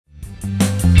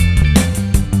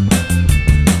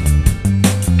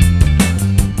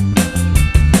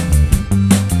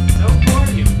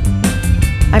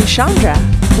Chandra.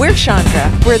 We're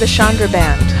Chandra. We're the Chandra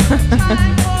Band.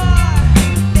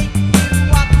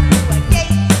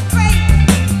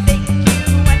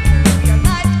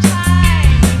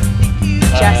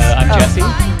 I'm Jesse.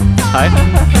 Hi.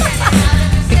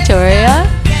 Victoria.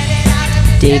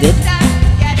 David.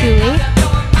 Julie.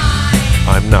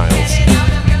 I'm Niles.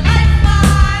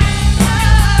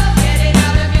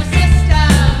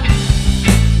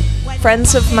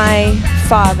 Friends of my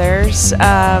father's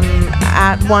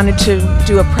wanted to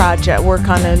do a project, work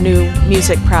on a new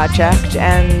music project,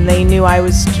 and they knew I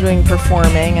was doing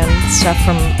performing and stuff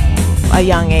from a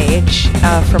young age.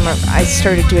 I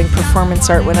started doing performance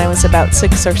art when I was about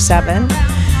 6 or 7,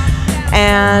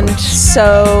 and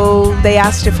so they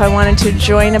asked if I wanted to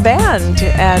join a band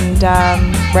and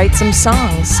write some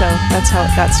songs. So that's how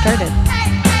it got started.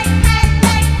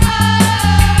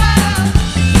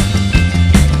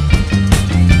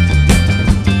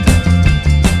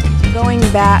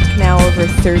 Back now over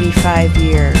 35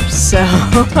 years, so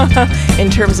in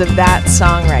terms of that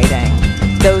songwriting,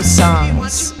 those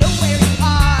songs.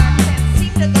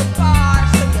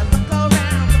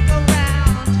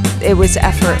 It was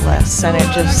effortless, and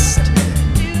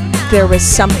there was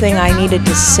something I needed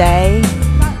to say,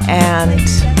 and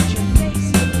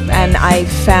I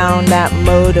found that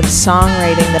mode of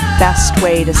songwriting the best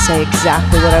way to say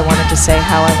exactly what I wanted to say,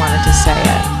 how I wanted to say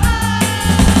it.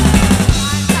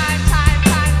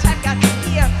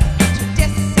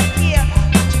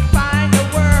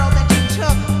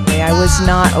 I was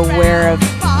not aware of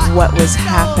what was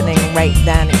happening right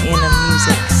then in a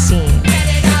music scene.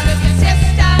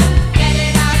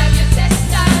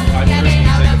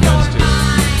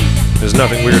 There's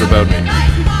nothing weird about me.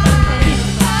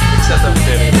 Except I'm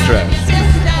standing in the trash.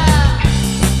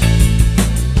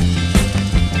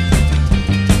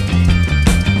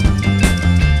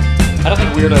 I don't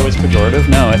think weirdo is pejorative.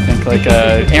 No, I think like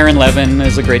Aaron Levin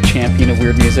is a great champion of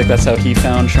weird music. That's how he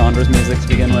found Chandra's music to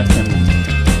begin with, and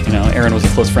you know, Aaron was a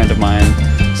close friend of mine.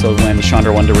 So when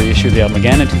Chandra wanted to reissue the album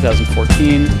again in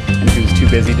 2014, and he was too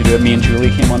busy to do it, me and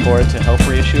Julie came on board to help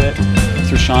reissue it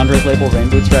through Chandra's label, Rain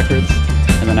Boots Records.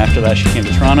 And then after that, she came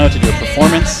to Toronto to do a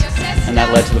performance, and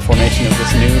that led to the formation of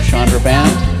this new Chandra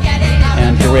Band.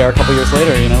 And here we are a couple years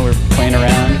later. You know, we're playing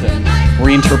around and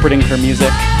reinterpreting her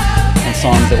music. And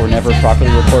songs that were never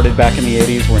properly recorded back in the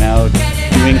 80s, we're now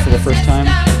doing for the first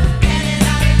time.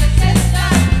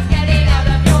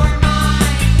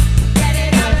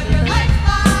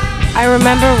 I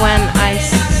remember when I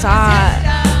saw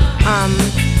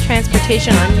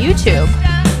Transportation on YouTube,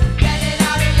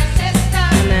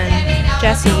 and then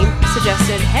Jesse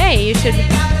suggested, "Hey, you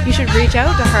should reach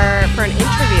out to her for an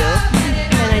interview,"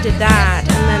 and I did that,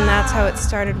 and then that's how it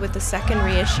started with the second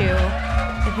reissue,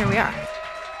 and here we are.